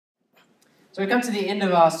So we come to the end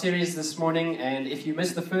of our series this morning, and if you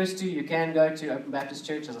missed the first two, you can go to Open Baptist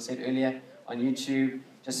Church, as I said earlier, on YouTube.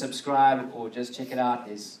 Just subscribe or just check it out.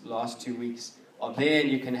 These last 2 weeks are there,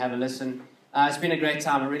 and you can have a listen. It's been a great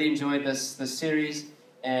time. I really enjoyed this series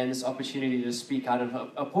and this opportunity to speak out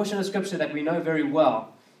of a portion of Scripture that we know very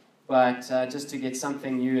well, but just to get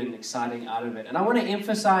something new and exciting out of it. And I want to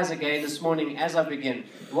emphasize again this morning as I begin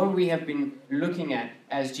what we have been looking at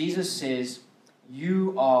as Jesus says,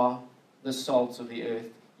 you are the salt of the earth.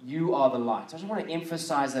 You are the light. I just want to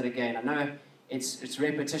emphasize that again. I know it's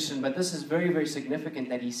repetition, but this is very, very significant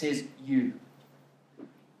that he says you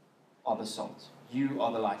are the salt. You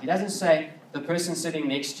are the light. He doesn't say the person sitting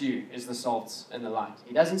next to you is the salt and the light.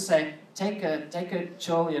 He doesn't say take a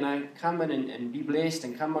chill, come in and be blessed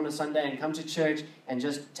and come on a Sunday and come to church and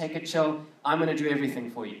just take a chill. I'm going to do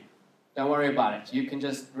everything for you. Don't worry about it. You can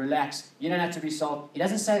just relax. You don't have to be salt. He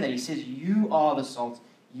doesn't say that. He says you are the salt.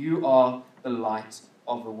 You are the light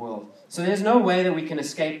of the world. So there's no way that we can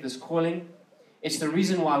escape this calling. It's the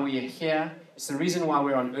reason why we are here. It's the reason why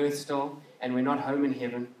we're on earth still and we're not home in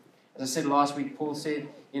heaven. As I said last week, Paul said,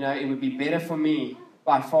 it would be better for me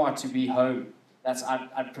by far to be home.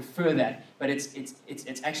 I'd prefer that. But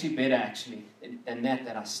it's actually better than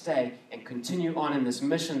that I stay and continue on in this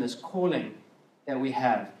mission, this calling that we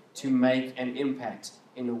have to make an impact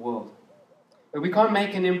in the world. But we can't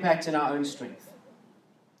make an impact in our own strength.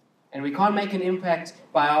 And we can't make an impact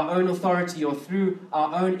by our own authority or through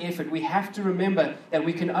our own effort. We have to remember that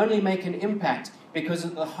we can only make an impact because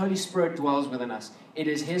the Holy Spirit dwells within us. It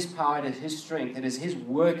is His power, it is His strength, it is His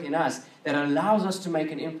work in us that allows us to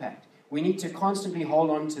make an impact. We need to constantly hold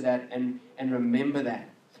on to that and remember that.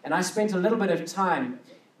 And I spent a little bit of time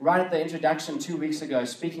right at the introduction 2 weeks ago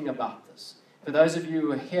speaking about this. For those of you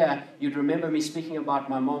who are here, you'd remember me speaking about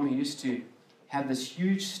my mom who used to have this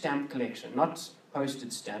huge stamp collection, not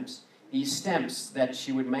postage stamps, these stamps that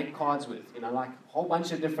she would make cards with, like a whole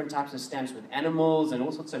bunch of different types of stamps with animals and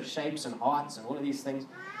all sorts of shapes and hearts and all of these things.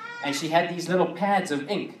 And she had these little pads of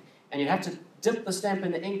ink, and you'd have to dip the stamp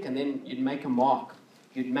in the ink, and then you'd make a mark.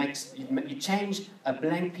 You'd change a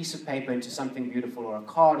blank piece of paper into something beautiful, or a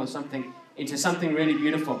card or something into something really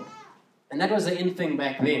beautiful. And that was the in thing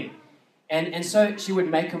back then. And so she would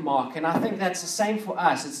make a mark. And I think that's the same for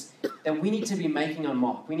us. It's that we need to be making a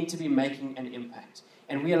mark. We need to be making an impact.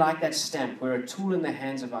 And we are like that stamp. We're a tool in the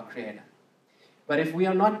hands of our Creator. But if we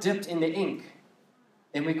are not dipped in the ink,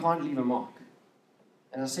 then we can't leave a mark.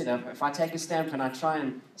 As I said, if I take a stamp and I try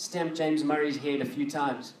and stamp James Murray's head a few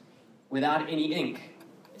times without any ink,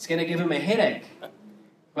 it's going to give him a headache.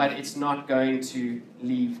 But it's not going to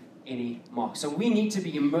leave any mark. So we need to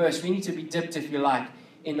be immersed. We need to be dipped, if you like,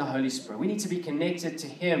 in the Holy Spirit. We need to be connected to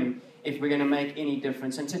Him if we're going to make any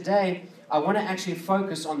difference. And today, I want to actually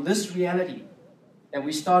focus on this reality that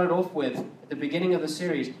we started off with at the beginning of the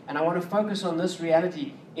series. And I want to focus on this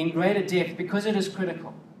reality in greater depth because it is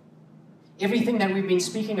critical. Everything that we've been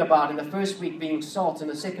speaking about in the first week being salt, in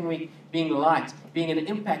the second week being light, being an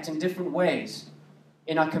impact in different ways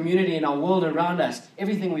in our community, in our world around us,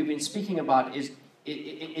 everything we've been speaking about is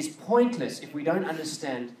pointless if we don't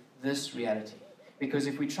understand this reality. Because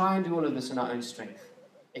if we try and do all of this in our own strength,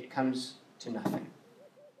 it comes to nothing.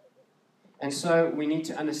 And so we need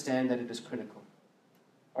to understand that it is critical.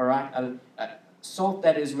 All right? Salt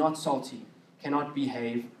that is not salty cannot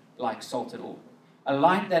behave like salt at all. A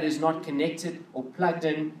light that is not connected or plugged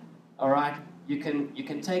in, all right, you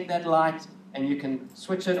can take that light and you can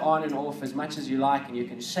switch it on and off as much as you like, and you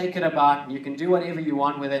can shake it about, and you can do whatever you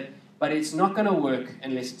want with it, but it's not going to work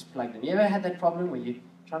unless it's plugged in. You ever had that problem where you're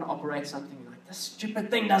trying to operate something, you're like, this stupid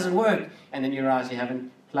thing doesn't work, and then you realize you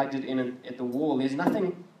haven't plugged it in at the wall. There's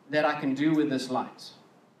nothing that I can do with this light.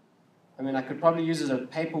 I mean, I could probably use it as a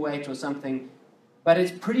paperweight or something, but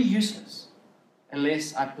it's pretty useless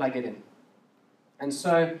unless I plug it in. And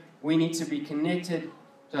so we need to be connected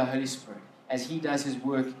to the Holy Spirit as He does His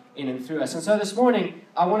work in and through us. And so this morning,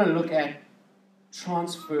 I want to look at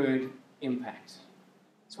transferred impact.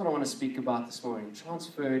 That's what I want to speak about this morning,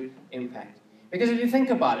 transferred impact. Because if you think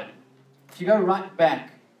about it, if you go right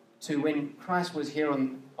back to when Christ was here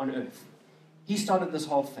on earth, He started this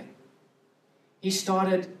whole thing. He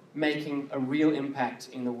started making a real impact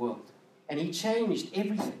in the world. And He changed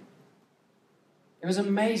everything. It was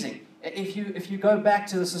amazing. If you go back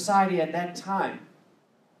to the society at that time,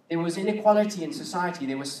 there was inequality in society.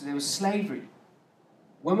 There was slavery.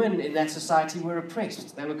 Women in that society were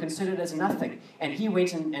oppressed. They were considered as nothing. And He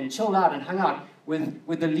went and chilled out and hung out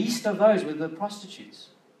with the least of those, with the prostitutes,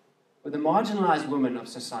 with the marginalized women of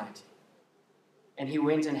society. And He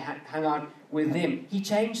went and hung out with them. He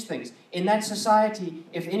changed things. In that society,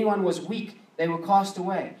 if anyone was weak, they were cast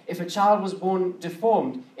away. If a child was born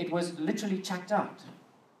deformed, it was literally chucked out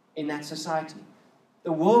in that society.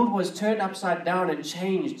 The world was turned upside down and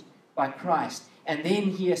changed by Christ. And then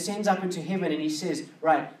he ascends up into heaven and he says,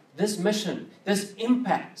 right, this mission, this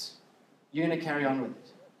impact, you're going to carry on with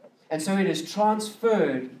it. And so it is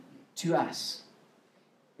transferred to us.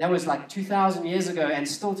 That was like 2,000 years ago, and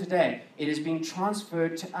still today, it is being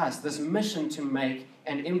transferred to us, this mission to make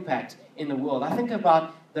an impact in the world. I think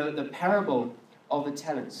about the parable of the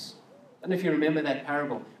talents. I don't know if you remember that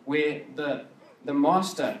parable, where the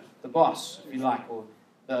master, the boss, if you like, or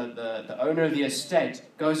the owner of the estate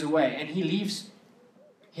goes away, and he leaves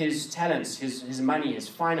his talents, his money, his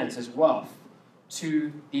finance, his wealth,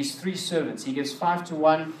 to these 3 servants. He gives 5 to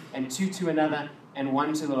one, and 2 to another, and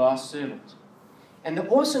 1 to the last servant. And the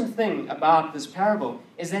awesome thing about this parable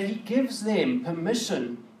is that he gives them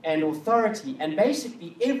permission and authority and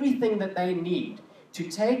basically everything that they need to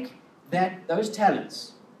take those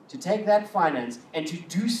talents, to take that finance, and to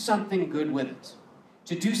do something good with it,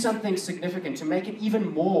 to do something significant, to make it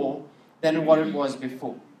even more than what it was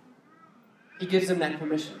before. He gives them that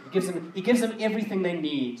permission. He gives them everything they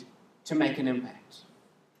need to make an impact.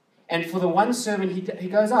 And for the one servant, he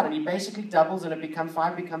goes out and he basically doubles, and it becomes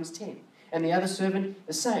 5 becomes 10. And the other servant,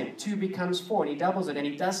 the same. 2 becomes 4, and he doubles it, and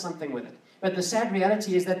he does something with it. But the sad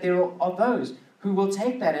reality is that there are those who will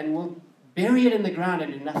take that and will bury it in the ground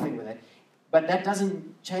and do nothing with it. But that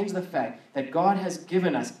doesn't change the fact that God has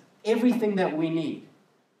given us everything that we need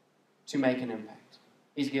to make an impact.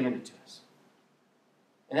 He's given it to us.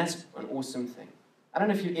 And that's an awesome thing. I don't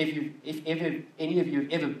know if any of you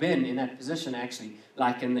have ever been in that position, actually,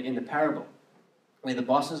 like in the parable, where the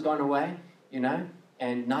boss has gone away,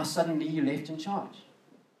 and now suddenly you're left in charge.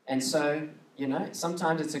 And so,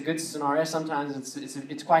 sometimes it's a good scenario, sometimes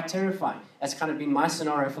it's quite terrifying. That's kind of been my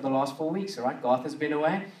scenario for the last 4 weeks, all right? Garth has been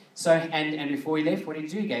away. So, and before he left, what did he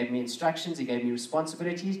do? He gave me instructions, he gave me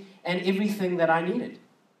responsibilities, and everything that I needed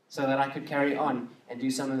so that I could carry on and do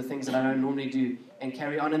some of the things that I don't normally do and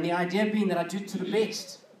carry on. And the idea being that I do it to the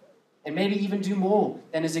best and maybe even do more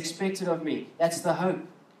than is expected of me. That's the hope.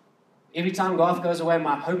 Every time Garth goes away,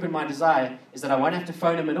 my hope and my desire is that I won't have to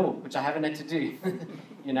phone him at all, which I haven't had to do,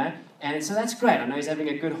 And so that's great. I know he's having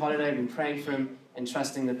a good holiday. I've been praying for him and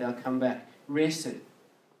trusting that they'll come back rested.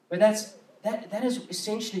 But that is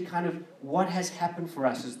essentially kind of what has happened for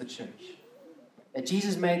us as the church. That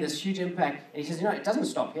Jesus made this huge impact, and he says, it doesn't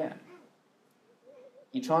stop here.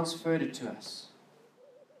 He transferred it to us.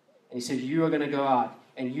 And he said, you are going to go out,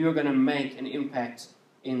 and you are going to make an impact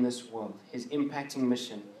in this world. His impacting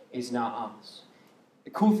mission is now ours. The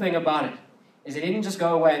cool thing about it is he didn't just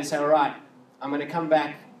go away and say, all right, I'm going to come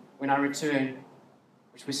back when I return,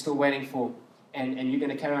 which we're still waiting for, and you're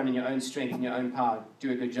going to carry on in your own strength and your own power,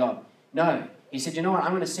 do a good job. No, he said, you know what, I'm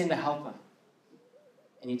going to send a helper.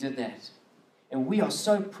 And he did that. And we are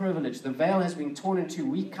so privileged. The veil has been torn in two.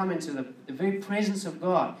 We come into the very presence of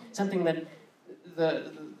God, something that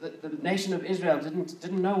the nation of Israel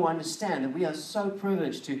didn't know or understand, that we are so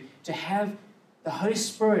privileged to have the Holy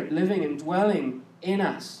Spirit living and dwelling in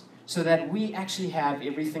us so that we actually have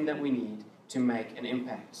everything that we need to make an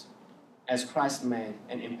impact, as Christ made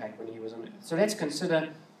an impact when he was on earth. So let's consider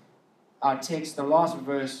our text, the last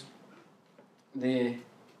verse there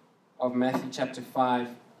of Matthew chapter 5,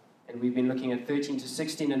 and we've been looking at 13 to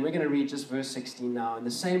 16, and we're going to read just verse 16 now. In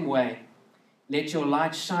the same way, let your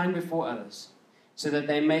light shine before others, so that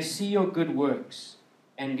they may see your good works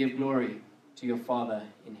and give glory to your Father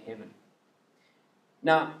in heaven.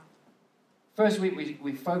 Now, first week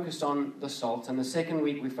we focused on the salt, and the second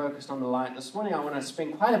week we focused on the light. This morning I want to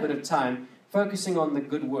spend quite a bit of time focusing on the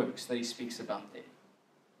good works that he speaks about there.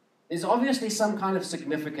 There's obviously some kind of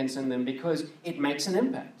significance in them because it makes an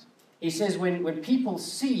impact. He says when people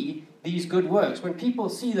see these good works, when people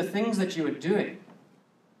see the things that you are doing,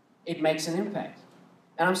 it makes an impact.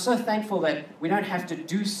 And I'm so thankful that we don't have to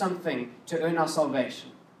do something to earn our salvation,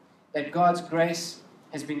 that God's grace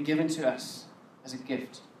has been given to us as a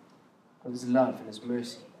gift of his love and his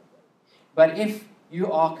mercy. But if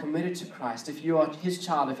you are committed to Christ, if you are his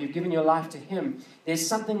child, if you've given your life to him, there's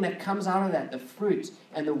something that comes out of that, the fruit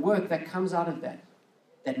and the work that comes out of that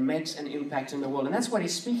makes an impact in the world. And that's what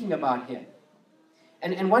he's speaking about here.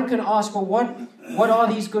 And one can ask, well, what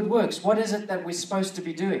are these good works? What is it that we're supposed to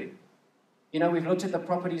be doing? We've looked at the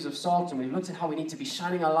properties of salt, and we've looked at how we need to be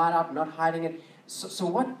shining our light out and not hiding it. So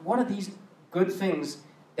what are these good things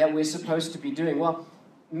that we're supposed to be doing? Well,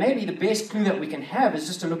 maybe the best clue that we can have is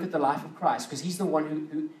just to look at the life of Christ, because he's the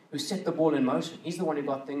one who set the ball in motion. He's the one who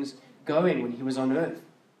got things going when he was on earth.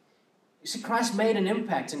 You see, Christ made an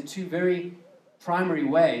impact in two very primary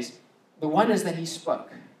ways. The one is that he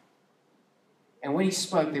spoke. And when he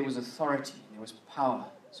spoke, there was authority, there was power.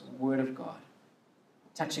 It's the word of God,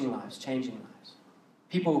 touching lives, changing lives.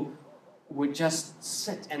 People would just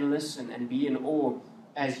sit and listen and be in awe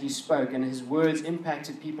as he spoke, and his words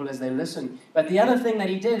impacted people as they listened. But the other thing that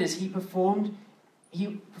he did is he performed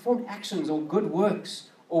actions or good works,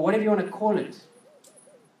 or whatever you want to call it.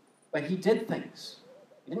 But he did things.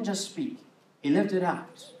 He didn't just speak. He lived it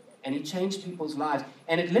out. And he changed people's lives.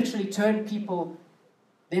 And it literally turned people,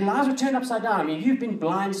 their lives were turned upside down. I mean, you've been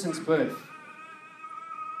blind since birth.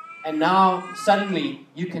 And now, suddenly,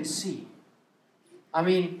 you can see. I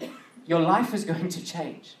mean, your life is going to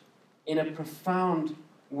change in a profound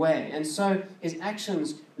way. And so, his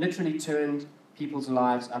actions literally turned people's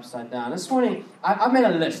lives upside down. This morning, I made a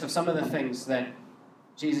list of some of the things that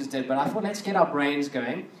Jesus did. But I thought, let's get our brains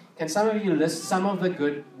going. Can some of you list some of the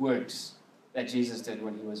good works that Jesus did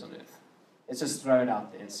when he was on earth? Let's just throw it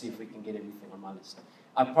out there and see if we can get everything on my list.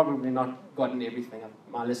 I've probably not gotten everything.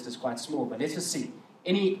 My list is quite small, but let's just see.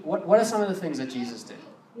 What are some of the things that Jesus did?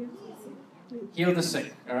 Heal the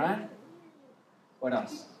sick, all right? What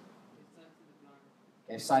else?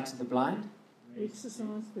 Gave sight to the blind.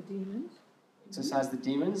 Exorcise the demons. Exorcise the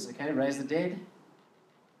demons, okay? Raise the dead.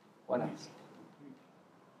 What else?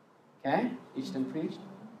 Okay? Preached and preached.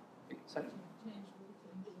 Sorry.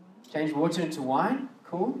 Change water into wine.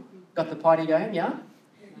 Cool. Got the party going, yeah?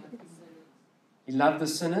 He loved the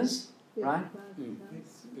sinners, right?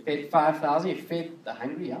 Fed 5,000. He fed the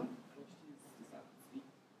hungry, yeah?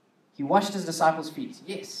 He washed his disciples' feet.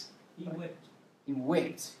 Yes. He wept. He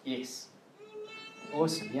wept, yes.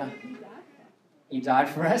 Awesome, yeah. He died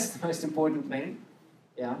for us, the most important thing.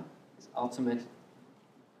 Yeah? His ultimate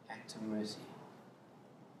act of mercy.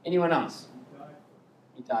 Anyone else?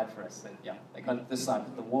 He died for us. Then, yeah, they got this side,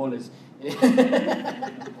 but the wall is...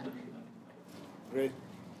 Great.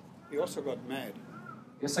 He also got mad.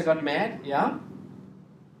 He also got mad, yeah?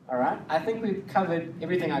 All right. I think we've covered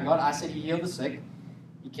everything I got. I said he healed the sick.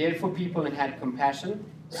 He cared for people and had compassion.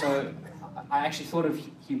 So I actually thought of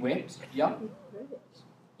he wept, yeah?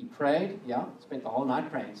 He prayed, yeah? Spent the whole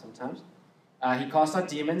night praying sometimes. He cast out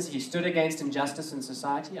demons. He stood against injustice in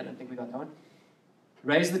society. I don't think we got that one.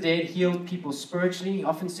 Raised the dead, healed people spiritually. He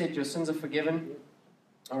often said, your sins are forgiven.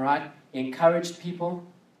 All right? He encouraged people.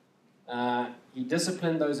 He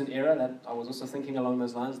disciplined those in error. That I was also thinking along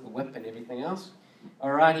those lines, the whip and everything else.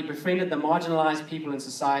 All right? He befriended the marginalized people in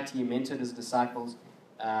society. He mentored his disciples,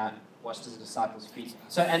 washed his disciples' feet.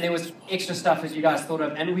 So, and there was extra stuff as you guys thought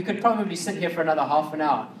of. And we could probably sit here for another half an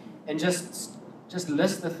hour and just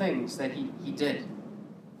list the things that he did.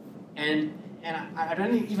 And I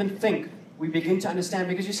don't even think we begin to understand,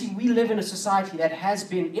 because you see, we live in a society that has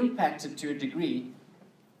been impacted to a degree,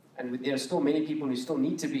 and there are still many people who still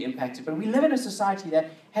need to be impacted, but we live in a society that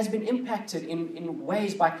has been impacted in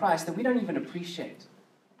ways by Christ that we don't even appreciate.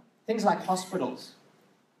 Things like hospitals,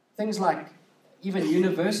 things like even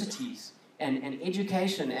universities and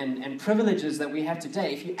education and privileges that we have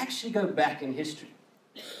today. If you actually go back in history,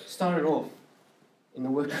 started off in the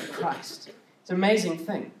work of Christ. It's an amazing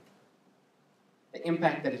thing, the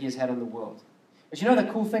impact that he has had on the world. But you know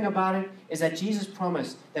the cool thing about it is that Jesus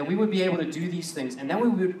promised that we would be able to do these things, and that we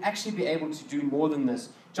would actually be able to do more than this.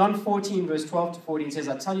 John 14, verse 12 to 14 says,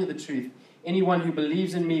 I tell you the truth, anyone who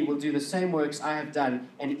believes in me will do the same works I have done,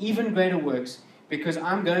 and even greater works, because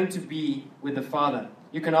I'm going to be with the Father.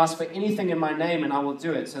 You can ask for anything in my name, and I will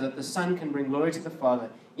do it, so that the Son can bring glory to the Father.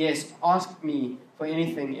 Yes, ask me for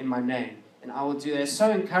anything in my name, and I will do it. It's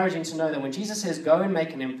so encouraging to know that when Jesus says, go and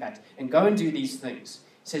make an impact, and go and do these things,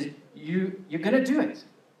 he says, you're going to do it.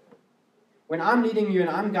 When I'm leading you and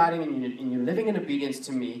I'm guiding you and you're living in obedience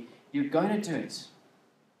to me, you're going to do it.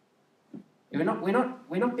 We're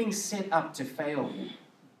not being set up to fail.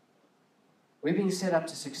 We're being set up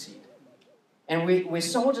to succeed. And we're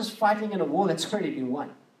soldiers fighting in a war that's already been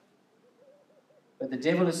won. But the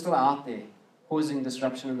devil is still out there causing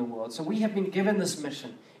disruption in the world. So we have been given this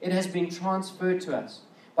mission. It has been transferred to us.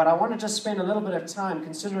 But I want to just spend a little bit of time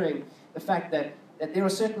considering the fact that there are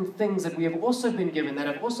certain things that we have also been given, that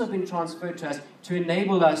have also been transferred to us to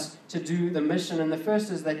enable us to do the mission. And the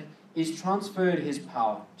first is that he's transferred his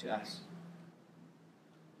power to us.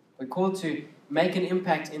 We're called to make an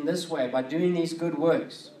impact in this way by doing these good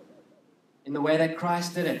works in the way that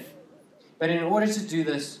Christ did it. But in order to do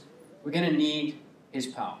this, we're going to need his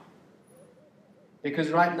power. Because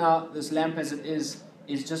right now, this lamp as it is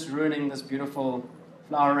just ruining this beautiful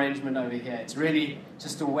flower arrangement over here. It's really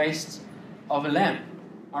just a waste of a lamp.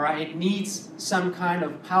 All right, it needs some kind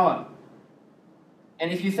of power.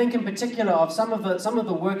 And if you think in particular of some of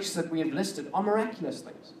the works that we have listed are miraculous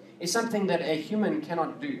things. It's something that a human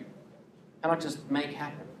cannot do, cannot just make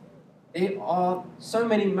happen. There are so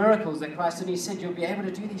many miracles that Christ did. He said, you'll be able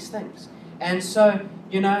to do these things. And so,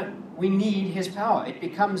 we need His power. It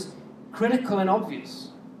becomes critical and obvious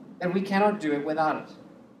that we cannot do it without it.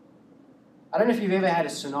 I don't know if you've ever had a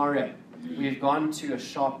scenario where you've gone to a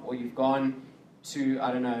shop or you've gone to,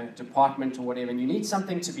 a department or whatever, and you need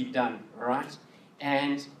something to be done, all right?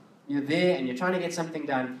 And you're there and you're trying to get something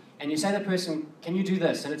done, and you say to the person, can you do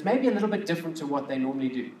this? And it's maybe a little bit different to what they normally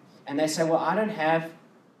do. And they say, well, I don't have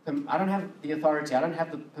the authority, I don't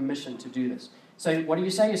have the permission to do this. So what do you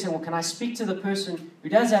say? You say, well, can I speak to the person who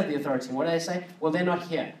does have the authority? And what do they say? Well, they're not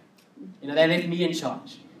here. They left me in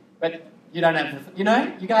charge. But you don't have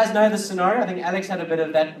you guys know the scenario. I think Alex had a bit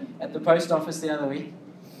of that at the post office the other week,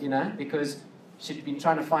 because she'd been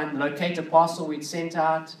trying to locate a parcel we'd sent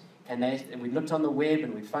out, and we looked on the web,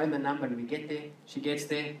 and we phoned the number, and we get there, she gets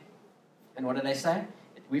there, and what do they say?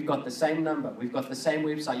 We've got the same number, we've got the same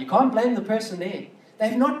website. You can't blame the person there.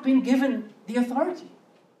 They've not been given the authority.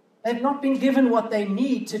 They've not been given what they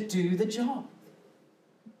need to do the job.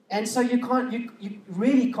 And so you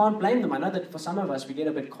really can't blame them. I know that for some of us, we get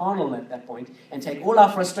a bit carnal at that point and take all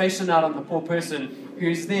our frustration out on the poor person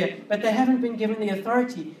who's there. But they haven't been given the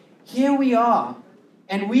authority. Here we are,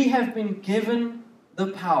 and we have been given the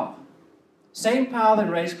power. Same power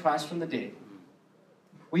that raised Christ from the dead.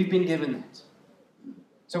 We've been given that.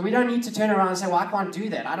 So we don't need to turn around and say, well, I can't do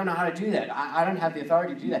that. I don't know how to do that. I don't have the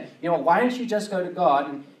authority to do that. Why don't you just go to God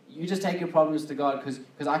and you just take your problems to God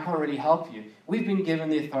because I can't really help you. We've been given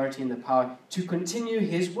the authority and the power to continue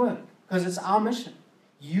His work because it's our mission.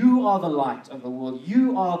 You are the light of the world.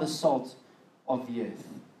 You are the salt of the earth.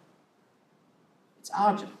 It's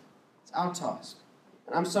our job. It's our task.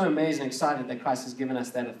 And I'm so amazed and excited that Christ has given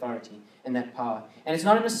us that authority and that power. And it's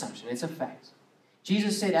not an assumption, it's a fact.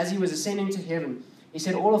 Jesus said as He was ascending to heaven, He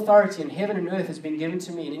said, all authority in heaven and earth has been given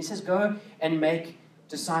to me. And He says, go and make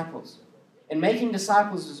disciples. And making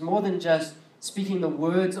disciples is more than just speaking the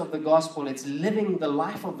words of the gospel. It's living the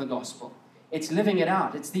life of the gospel. It's living it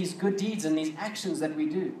out. It's these good deeds and these actions that we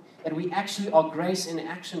do. That we actually are grace in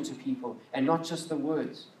action to people and not just the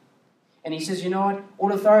words. And He says, you know what?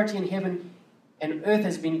 All authority in heaven and earth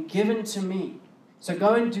has been given to me. So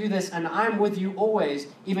go and do this, and I'm with you always,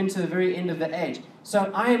 even to the very end of the age.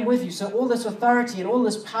 So I am with you. So all this authority and all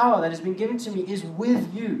this power that has been given to me is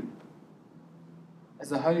with you as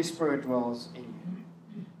the Holy Spirit dwells in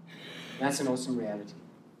you. And that's an awesome reality.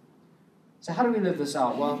 So how do we live this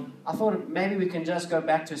out? Well, I thought maybe we can just go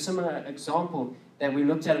back to a similar example that we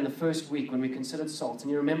looked at in the first week when we considered salt.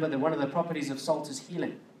 And you remember that one of the properties of salt is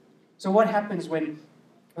healing. So what happens when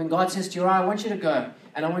God says to you, I want you to go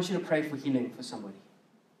and I want you to pray for healing for somebody.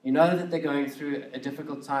 You know that they're going through a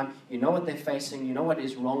difficult time. You know what they're facing. You know what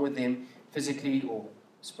is wrong with them physically or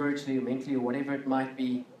spiritually or mentally or whatever it might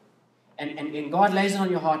be. And God lays it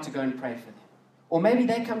on your heart to go and pray for them. Or maybe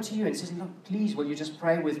they come to you and say, look, please, will you just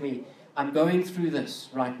pray with me? I'm going through this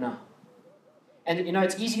right now. And,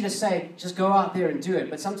 it's easy to say, just go out there and do it.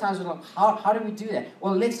 But sometimes we're like, how do we do that?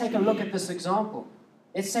 Well, let's take a look at this example.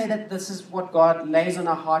 Let's say that this is what God lays on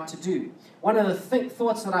our heart to do. One of the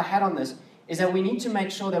thoughts that I had on this is that we need to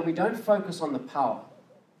make sure that we don't focus on the power,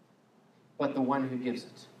 but the one who gives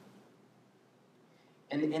it.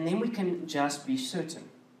 And then we can just be certain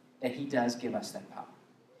that He does give us that power.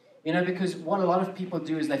 Because what a lot of people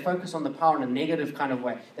do is they focus on the power in a negative kind of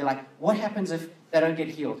way. They're like, what happens if they don't get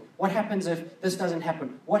healed? What happens if this doesn't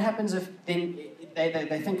happen? What happens if then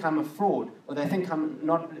they think I'm a fraud? Or they think I'm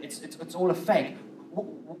not, it's all a fake?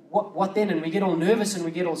 What then? And we get all nervous and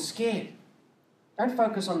we get all scared. Don't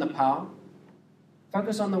focus on the power.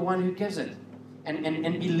 Focus on the one who gives it.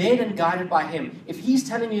 And be led and guided by Him. If He's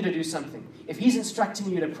telling you to do something, if He's instructing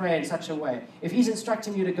you to pray in such a way, if He's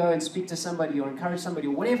instructing you to go and speak to somebody or encourage somebody,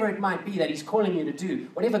 or whatever it might be that He's calling you to do,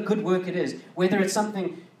 whatever good work it is, whether it's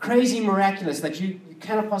something crazy miraculous that you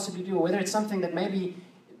cannot possibly do, or whether it's something that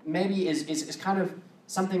maybe is kind of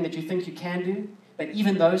something that you think you can do, but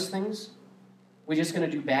even those things, we're just going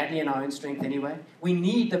to do badly in our own strength anyway. We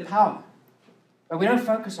need the power. But we don't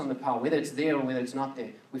focus on the power, whether it's there or whether it's not there.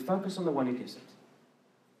 We focus on the one who gives it.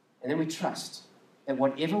 And then we trust that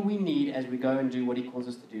whatever we need as we go and do what He calls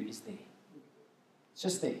us to do is there. It's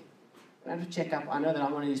just there. I don't have to check up. I know that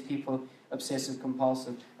I'm one of these people, obsessive,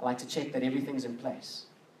 compulsive. I like to check that everything's in place.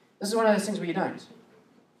 This is one of those things where you don't.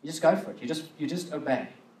 You just go for it. You just obey.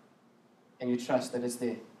 And you trust that it's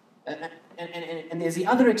there. And there's the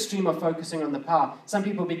other extreme of focusing on the power. Some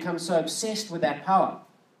people become so obsessed with that power.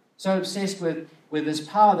 So obsessed with this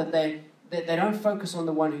power that they don't focus on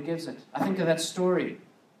the one who gives it. I think of that story,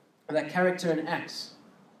 of that character in Acts.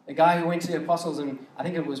 The guy who went to the apostles, and I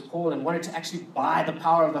think it was Paul, and wanted to actually buy the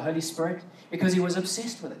power of the Holy Spirit because he was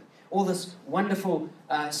obsessed with it. all this wonderful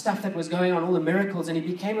stuff that was going on, all the miracles, and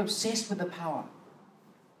he became obsessed with the power.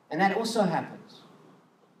 And that also happens.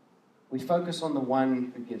 We focus on the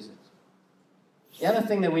one who gives it. The other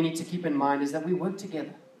thing that we need to keep in mind is that we work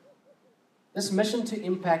together. This mission to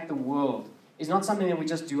impact the world is not something that we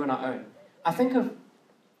just do on our own. I think of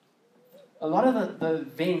a lot of the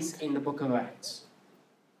events in the book of Acts.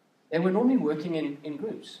 They were normally working in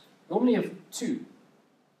groups, normally of two.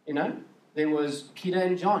 You know, there was Peter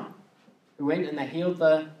and John, who went and they healed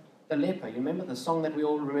the leper. You remember the song that we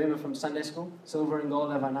all remember from Sunday school? Silver and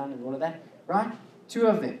gold have I none, and all of that, right? Two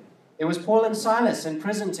of them. There was Paul and Silas in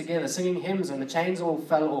prison together, singing hymns, and the chains all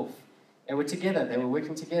fell off. They were together. They were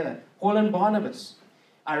working together. Paul and Barnabas.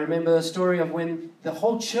 I remember the story of when the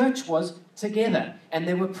whole church was together, and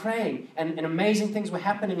they were praying, and amazing things were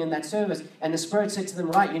happening in that service, and the Spirit said to them,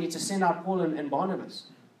 right, you need to send out Paul and Barnabas.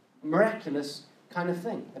 Miraculous kind of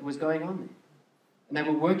thing that was going on there. And they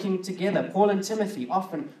were working together. Paul and Timothy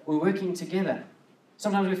often were working together.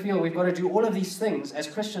 Sometimes we feel we've got to do all of these things as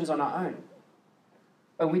Christians on our own.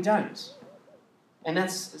 But we don't. And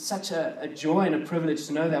that's such a joy and a privilege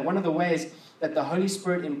to know that. One of the ways that the Holy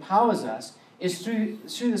Spirit empowers us is through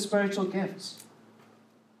the spiritual gifts.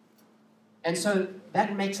 And so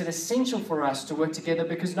that makes it essential for us to work together,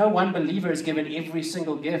 because no one believer is given every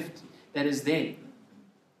single gift that is there.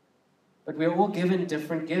 But we're all given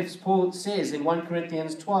different gifts. Paul says in 1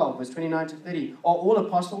 Corinthians 12, verse 29 to 30, are all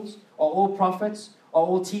apostles? Are all prophets? Are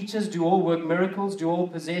all teachers? Do all work miracles? Do all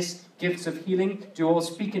possess gifts of healing? Do all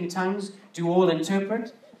speak in tongues? Do all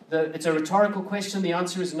interpret? It's a rhetorical question. The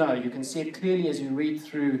answer is no. You can see it clearly as you read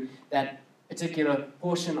through that particular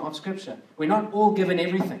portion of Scripture. We're not all given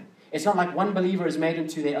everything. It's not like one believer is made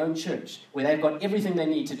into their own church, where they've got everything they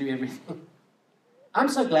need to do everything. I'm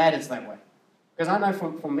so glad it's that way. Because I know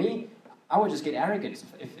for me, I would just get arrogant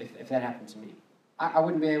if that happened to me. I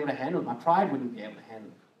wouldn't be able to handle it. My pride wouldn't be able to handle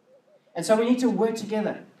it. And so we need to work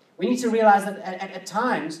together. We need to realize that at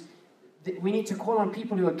times, we need to call on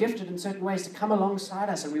people who are gifted in certain ways to come alongside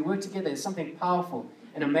us, and we work together. It's something powerful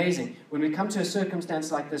and amazing. When we come to a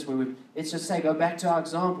circumstance like this, where let's just say, go back to our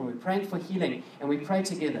example, we're praying for healing, and we pray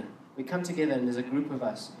together. We come together, and there's a group of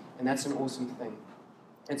us, and that's an awesome thing.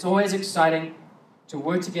 It's always exciting to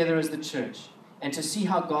work together as the church, and to see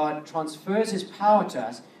how God transfers His power to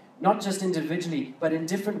us, not just individually, but in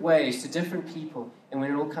different ways to different people. And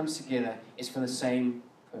when it all comes together, it's for the same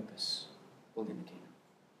purpose, building the kingdom.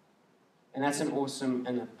 And that's an awesome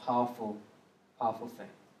and a powerful, powerful thing.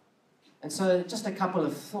 And so just a couple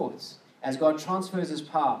of thoughts. As God transfers His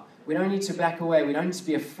power, we don't need to back away. We don't need to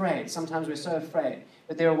be afraid. Sometimes we're so afraid.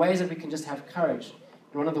 But there are ways that we can just have courage.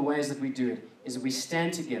 And one of the ways that we do it is that we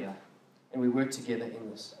stand together and we work together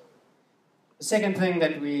in this. The second thing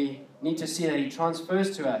that we need to see that He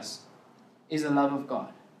transfers to us is the love of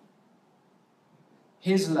God.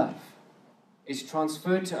 His love is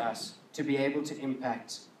transferred to us to be able to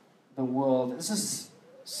impact the world. This is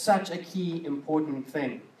such a key, important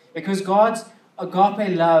thing. Because God's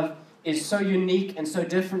agape love is so unique and so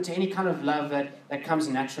different to any kind of love that comes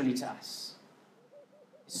naturally to us.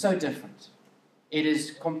 It's so different. It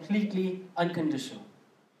is completely unconditional.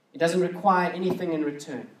 It doesn't require anything in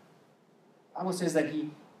return. The Bible says that He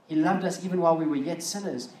loved us even while we were yet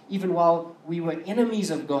sinners, even while we were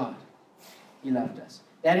enemies of God. He loved us.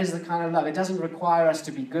 That is the kind of love. It doesn't require us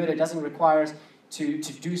to be good. It doesn't require us to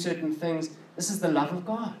do certain things. This is the love of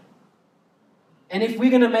God. And if we're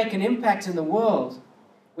going to make an impact in the world,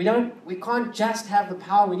 we can't just have the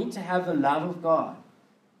power. We need to have the love of God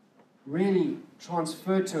really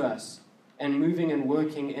transferred to us and moving and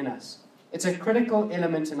working in us. It's a critical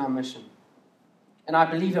element in our mission. And I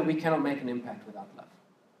believe that we cannot make an impact without love.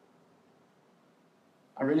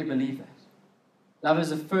 I really believe that. Love is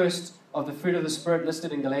the first of the fruit of the Spirit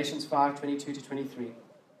listed in Galatians 5:22-23.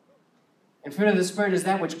 And fruit of the Spirit is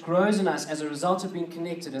that which grows in us as a result of being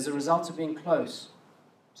connected, as a result of being close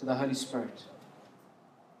to the Holy Spirit.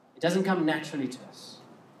 It doesn't come naturally to us.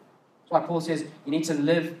 That's why Paul says you need to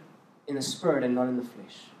live in the Spirit and not in the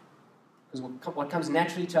flesh. Because what comes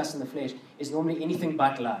naturally to us in the flesh is normally anything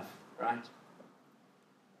but love, right?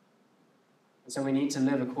 And so we need to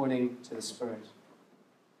live according to the Spirit.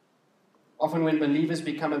 Often when believers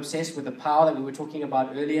become obsessed with the power that we were talking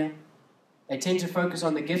about earlier, they tend to focus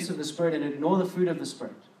on the gifts of the Spirit and ignore the fruit of the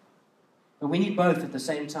Spirit. But we need both at the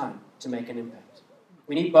same time to make an impact.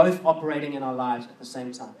 We need both operating in our lives at the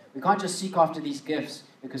same time. We can't just seek after these gifts,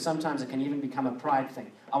 because sometimes it can even become a pride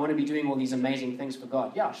thing. I want to be doing all these amazing things for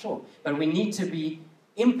God. Yeah, sure. But we need to be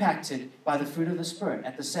impacted by the fruit of the Spirit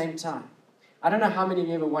at the same time. I don't know how many of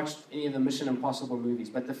you ever watched any of the Mission Impossible movies,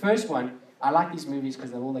 but the first one, I like these movies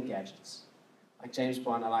because they're all the gadgets. like James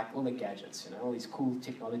Bond, I like all the gadgets, all these cool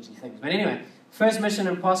technology things. But anyway, first Mission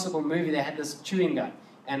Impossible movie, they had this chewing gum.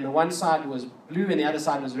 And the one side was blue and the other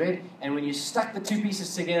side was red. And when you stuck the two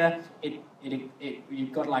pieces together,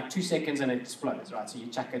 you've got like 2 seconds and it explodes, right? So you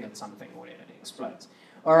chuck it at something or whatever, it explodes.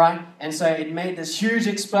 All right? And so it made this huge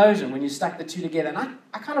explosion when you stuck the two together. And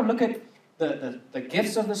I kind of look at the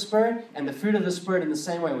gifts of the Spirit and the fruit of the Spirit in the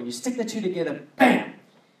same way. When you stick the two together, bam,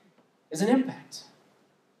 there's an impact.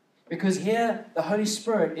 Because here, the Holy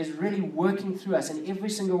Spirit is really working through us in every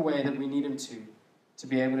single way that we need Him to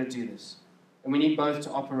be able to do this. And we need both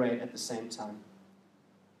to operate at the same time.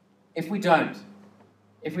 If we don't,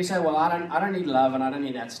 if we say, well, I don't need love and I don't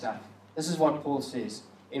need that stuff, this is what Paul says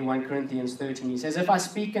in 1 Corinthians 13. He says, if I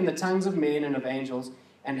speak in the tongues of men and of angels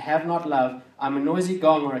and have not love, I'm a noisy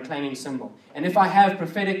gong or a clanging cymbal. And if I have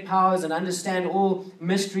prophetic powers and understand all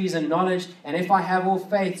mysteries and knowledge, and if I have all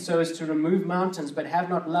faith so as to remove mountains but have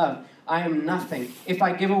not love, I am nothing. If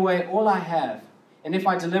I give away all I have, and if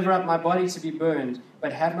I deliver up my body to be burned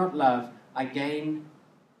but have not love, I gain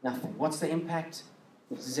nothing. What's the impact?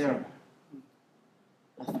 0.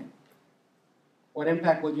 Nothing. What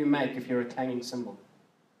impact will you make if you're a clanging cymbal?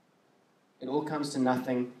 It all comes to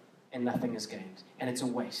nothing, and nothing is gained. And it's a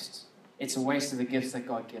waste. It's a waste of the gifts that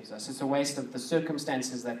God gives us. It's a waste of the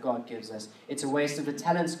circumstances that God gives us. It's a waste of the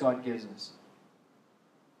talents God gives us.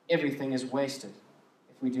 Everything is wasted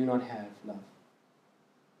if we do not have love.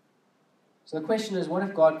 So the question is, what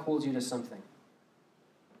if God calls you to something?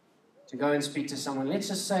 To go and speak to someone. Let's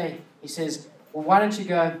just say, He says, well, why don't you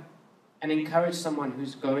go and encourage someone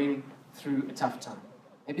who's going through a tough time?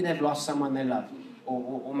 Maybe they've lost someone they love.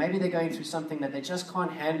 Or maybe they're going through something that they just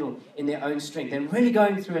can't handle in their own strength. They're really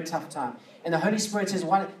going through a tough time. And the Holy Spirit says,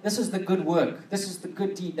 this is the good work. This is the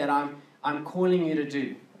good deed that I'm calling you to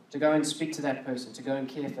do. To go and speak to that person. To go and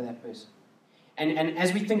care for that person. And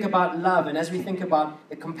as we think about love and as we think about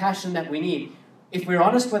the compassion that we need, if we're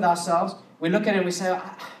honest with ourselves, we look at it and we say,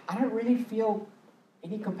 I don't really feel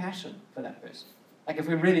any compassion for that person. Like, if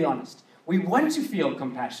we're really honest. We want to feel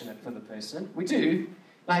compassionate for the person. We do.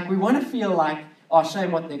 Like, we want to feel like, oh,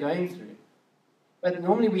 shame what they're going through. But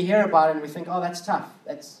normally we hear about it and we think, oh, that's tough.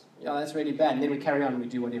 That's really bad. And then we carry on and we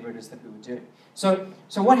do whatever it is that we were doing. So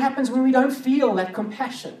what happens when we don't feel that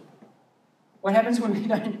compassion? What happens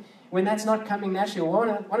when that's not coming naturally?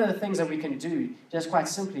 Well, one of the things that we can do, just quite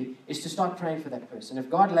simply, is to start praying for that person. If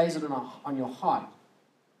God lays it on your heart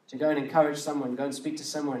to go and encourage someone, go and speak to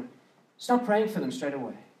someone, start praying for them straight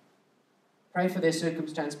away. Pray for their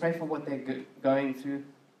circumstance, pray for what they're going through.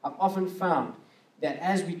 I've often found that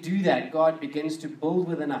as we do that, God begins to build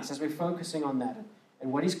within us, as we're focusing on that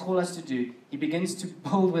and what He's called us to do, He begins to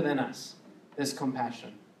build within us this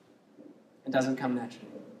compassion. It doesn't come naturally.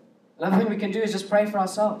 Another thing we can do is just pray for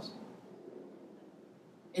ourselves.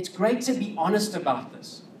 It's great to be honest about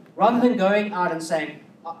this, rather than going out and saying,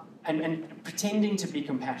 and pretending to be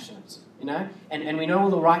compassionate, and we know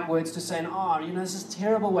all the right words to say, and, this is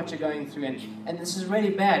terrible what you're going through, and this is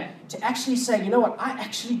really bad. To actually say, you know what, I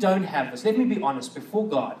actually don't have this. Let me be honest before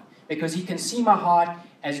God, because He can see my heart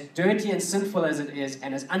as dirty and sinful as it is,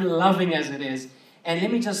 and as unloving as it is, and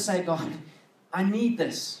let me just say, God, I need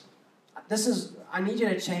this. I need you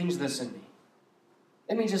to change this in me.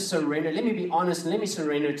 Let me just surrender. Let me be honest and let me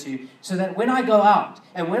surrender to you so that when I go out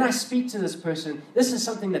and when I speak to this person, this is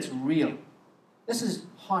something that's real. This is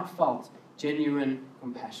heartfelt, genuine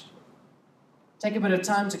compassion. Take a bit of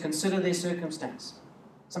time to consider their circumstance.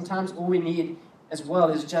 Sometimes all we need as well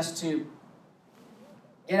is just to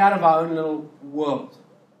get out of our own little world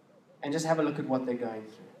and just have a look at what they're going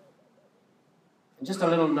through. And just a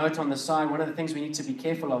little note on the side, one of the things we need to be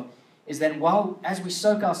careful of is that as we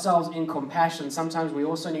soak ourselves in compassion, sometimes we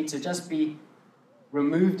also need to just be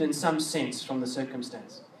removed in some sense from the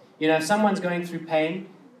circumstance. If someone's going through pain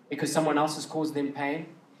because someone else has caused them pain,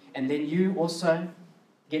 and then you also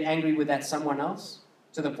get angry with that someone else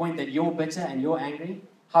to the point that you're bitter and you're angry,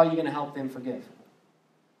 how are you going to help them forgive?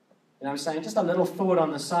 I'm saying? Just a little thought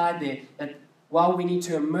on the side there, that while we need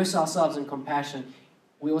to immerse ourselves in compassion,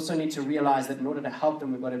 we also need to realize that in order to help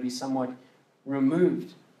them, we've got to be somewhat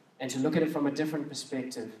removed and to look at it from a different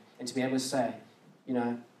perspective and to be able to say,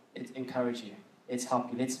 it's encourage you, it's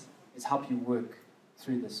help you, let's help you work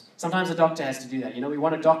through this. Sometimes a doctor has to do that. We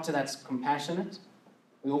want a doctor that's compassionate.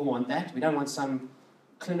 We all want that. We don't want some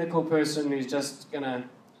clinical person who's just going to,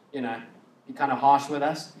 be kind of harsh with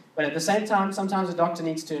us. But at the same time, sometimes a doctor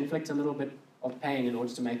needs to inflict a little bit of pain in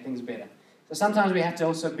order to make things better. So sometimes we have to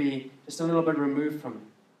also be just a little bit removed from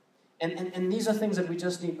it. And these are things that we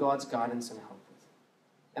just need God's guidance and help with.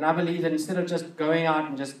 And I believe that instead of just going out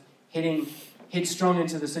and just heading headstrong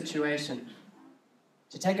into the situation,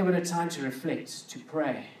 to take a bit of time to reflect, to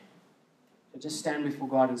pray, to just stand before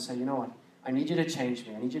God and say, you know what, I need you to change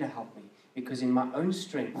me, I need you to help me, because in my own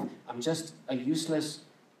strength, I'm just a useless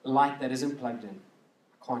light that isn't plugged in.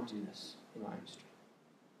 I can't do this in my own strength.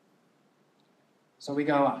 So we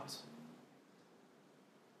go out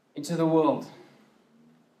into the world,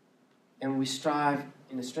 and we strive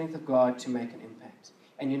in the strength of God to make an impact.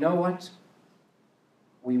 And you know what?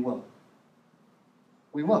 We will.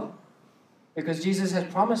 We will. Because Jesus has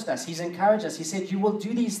promised us. He's encouraged us. He said, you will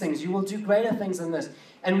do these things. You will do greater things than this.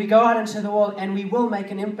 And we go out into the world and we will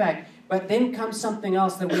make an impact. But then comes something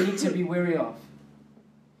else that we need to be wary of.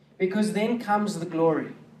 Because then comes the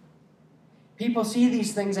glory. People see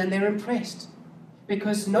these things and they're impressed.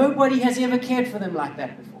 Because nobody has ever cared for them like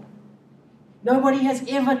that before. Nobody has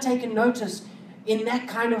ever taken notice in that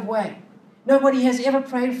kind of way. Nobody has ever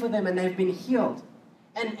prayed for them and they've been healed.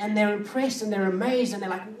 And they're impressed and they're amazed and they're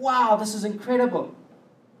like, wow, this is incredible.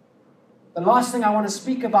 The last thing I want to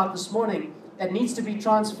speak about this morning that needs to be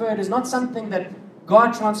transferred is not something that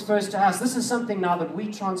God transfers to us. This is something now that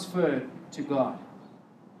we transfer to God.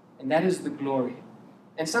 And that is the glory.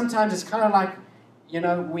 And sometimes it's kind of like,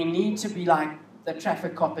 we need to be like the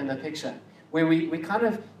traffic cop in the picture. Where we kind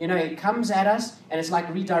of, it comes at us and it's like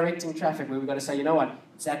redirecting traffic where we've got to say, you know what,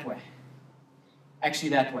 it's that way. Actually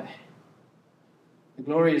that way. The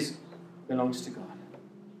glory belongs to God.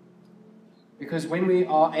 Because when we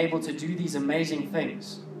are able to do these amazing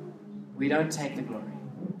things, we don't take the glory.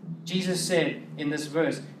 Jesus said in this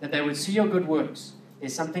verse that they would see your good works.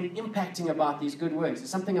 There's something impacting about these good works. There's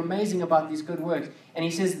something amazing about these good works. And he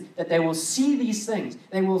says that they will see these things.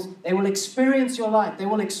 They will experience your light. They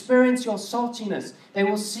will experience your saltiness. They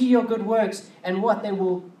will see your good works. And what? They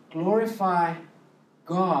will glorify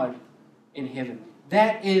God in heaven.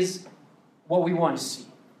 That is what we want to see.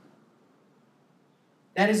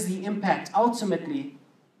 That is the impact, ultimately,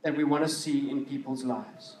 that we want to see in people's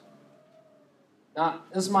lives. Now,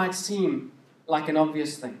 this might seem like an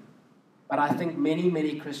obvious thing, but I think many,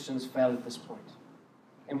 many Christians fail at this point.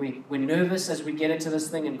 And we're nervous as we get into this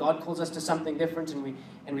thing, and God calls us to something different, and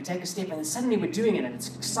we take a step, and then suddenly we're doing it, and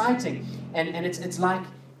it's exciting. And it's like,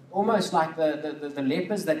 almost like the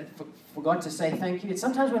lepers that forgot to say thank you.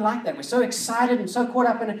 Sometimes we're like that. We're so excited and so caught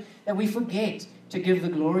up in it that we forget to give the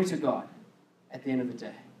glory to God at the end of the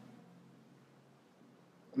day.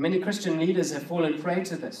 Many Christian leaders have fallen prey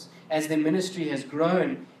to this as their ministry has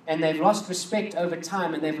grown, and they've lost respect over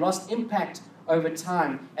time, and they've lost impact over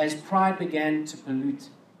time as pride began to pollute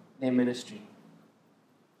their ministry.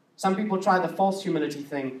 Some people try the false humility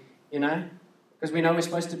thing, because we know we're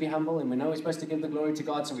supposed to be humble and we know we're supposed to give the glory to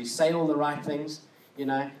God, so we say all the right things, oh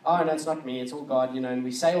no, it's not me, it's all God, and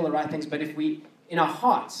we say all the right things, but if we, in our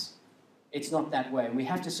hearts, it's not that way. And we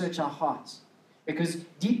have to search our hearts. Because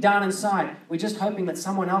deep down inside, we're just hoping that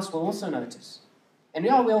someone else will also notice. And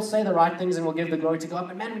we'll say the right things and we'll give the glory to God,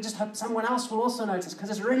 but man, we just hope someone else will also notice, because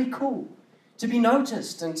it's really cool to be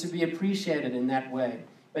noticed and to be appreciated in that way.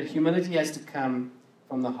 But humility has to come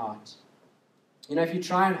from the heart. If you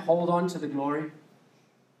try and hold on to the glory,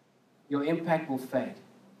 your impact will fade.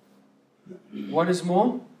 What is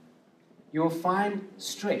more, you'll find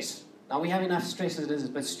stress. Now, we have enough stress as it is,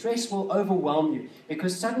 but stress will overwhelm you,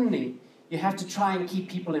 because suddenly you have to try and keep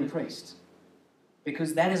people impressed,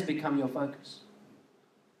 because that has become your focus.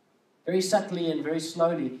 Very subtly and very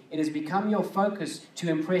slowly, it has become your focus to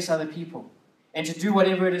impress other people and to do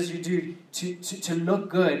whatever it is you do to look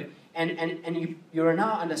good, and you're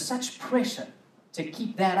now under such pressure to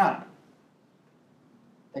keep that up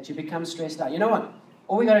that you become stressed out. You know what?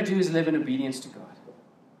 All we got to do is live in obedience to God.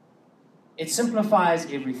 It simplifies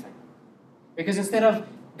everything. Because instead of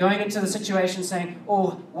going into the situation saying,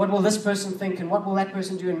 oh, what will this person think and what will that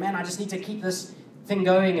person do? And man, I just need to keep this thing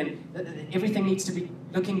going and everything needs to be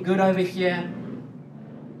looking good over here.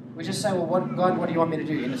 We just say, well, God, what do you want me to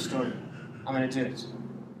do in the story? I'm going to do it.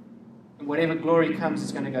 And whatever glory comes,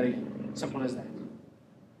 it's going to go to you. Simple as that.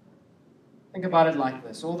 Think about it like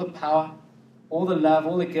this. All the power, all the love,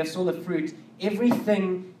 all the gifts, all the fruit,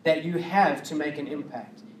 everything that you have to make an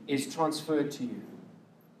impact is transferred to you.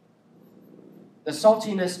 The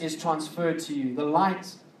saltiness is transferred to you. The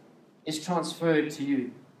light is transferred to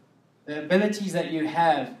you. The abilities that you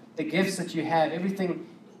have, the gifts that you have, everything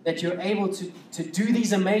that you're able to do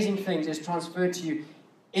these amazing things is transferred to you.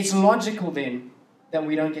 It's logical then that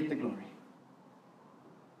we don't get the glory.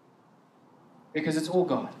 Because it's all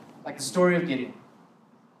God. Like the story of Gideon.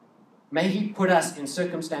 May He put us in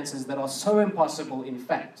circumstances that are so impossible, in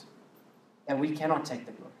fact, that we cannot take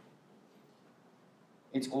the glory.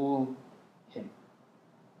 It's all Him.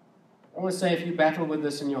 I want to say, if you battle with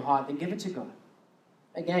this in your heart, then give it to God.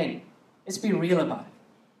 Again, let's be real about it.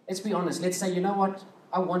 Let's be honest. Let's say, you know what?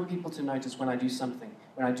 I want people to notice when I do something,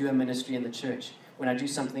 when I do a ministry in the church, when I do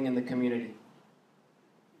something in the community.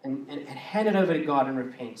 And hand it over to God and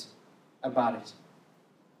repent about it.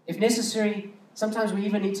 If necessary, sometimes we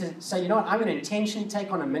even need to say, you know what? I'm going to intentionally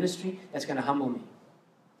take on a ministry that's going to humble me.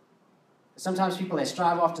 Sometimes people, they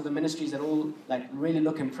strive after the ministries that all like really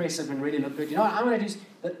look impressive and really look good. You know what? I'm going to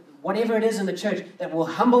do whatever it is in the church that will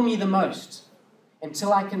humble me the most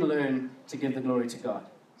until I can learn to give the glory to God.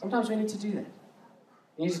 Sometimes we need to do that.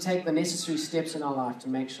 We need to take the necessary steps in our life to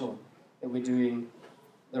make sure that we're doing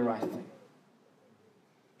the right thing.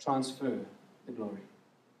 Transfer the glory.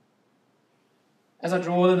 As I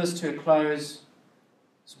draw all of this to a close,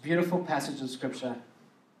 it's a beautiful passage of Scripture.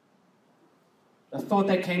 The thought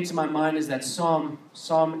that came to my mind is that Psalm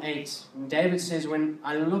 8. And David says, when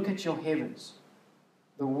I look at your heavens,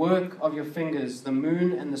 the work of your fingers, the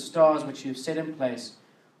moon and the stars which you have set in place,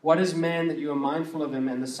 what is man that you are mindful of him,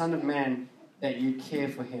 and the Son of Man that you care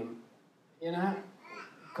for him? You know,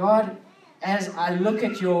 God, as I look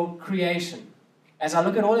at your creation, as I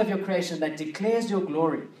look at all of your creation that declares your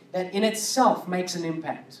glory, that in itself makes an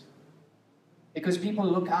impact. Because people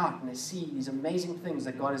look out and they see these amazing things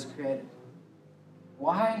that God has created.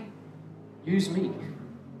 Why use me?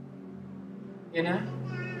 You know?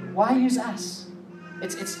 Why use us?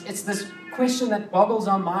 It's this question that boggles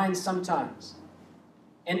our minds sometimes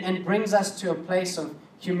and brings us to a place of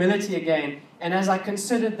humility again. And as I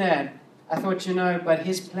considered that, I thought, you know, but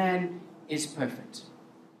His plan is perfect.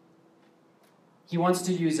 He wants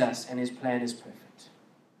to use us, and His plan is perfect.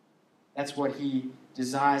 That's what He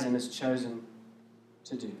desires and has chosen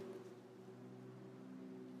to do.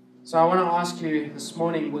 So I want to ask you this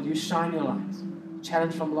morning, will you shine your light?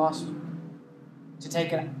 Challenge from last week. To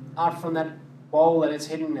take it out from that bowl that it's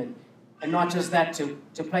hidden in. And not just that,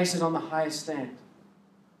 to place it on the highest stand.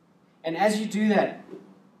 And as you do that,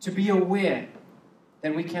 to be aware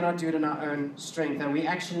that we cannot do it in our own strength, that we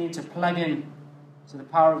actually need to plug in to the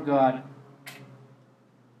power of God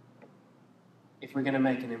if we're going to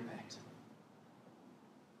make an impact.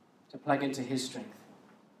 To plug into His strength.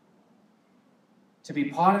 To be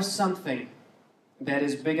part of something that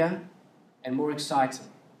is bigger and more exciting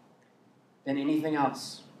than anything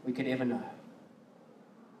else we could ever know.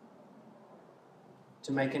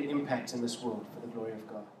 To make an impact in this world for the glory of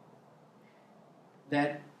God.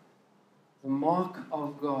 That the mark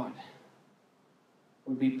of God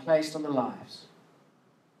would be placed on the lives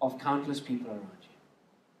of countless people around you.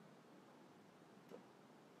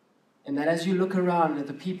 And that as you look around at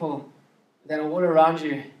the people that are all around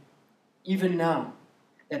you, even now,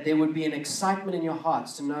 that there would be an excitement in your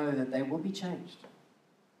hearts to know that they will be changed.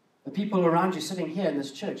 The people around you sitting here in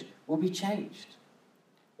this church will be changed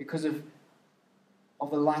because of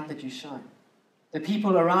the light that you shine. The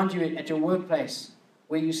people around you at your workplace,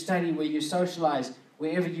 where you study, where you socialize,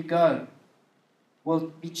 wherever you go,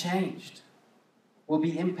 will be changed, will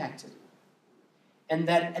be impacted. And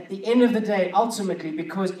that at the end of the day, ultimately,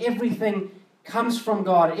 because everything comes from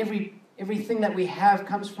God, everything that we have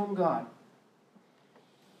comes from God,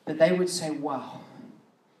 that they would say, wow,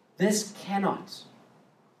 this cannot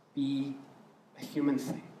be a human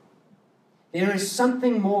thing. There is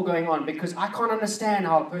something more going on, because I can't understand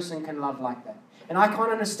how a person can love like that. And I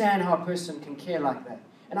can't understand how a person can care like that.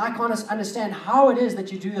 And I can't understand how it is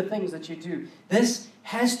that you do the things that you do. This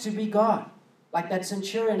has to be God. Like that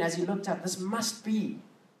centurion, as he looked up, this must be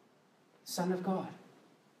the Son of God.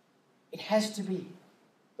 It has to be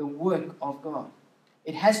the work of God.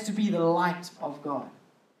 It has to be the light of God.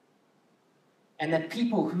 And that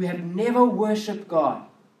people who have never worshipped God,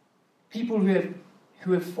 people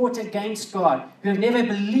who have fought against God, who have never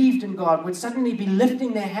believed in God, would suddenly be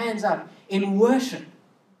lifting their hands up in worship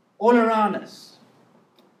all around us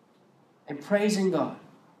and praising God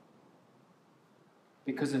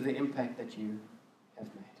because of the impact that you have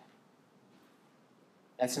made.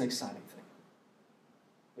 That's an exciting thing.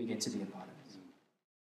 We get to be a part of it.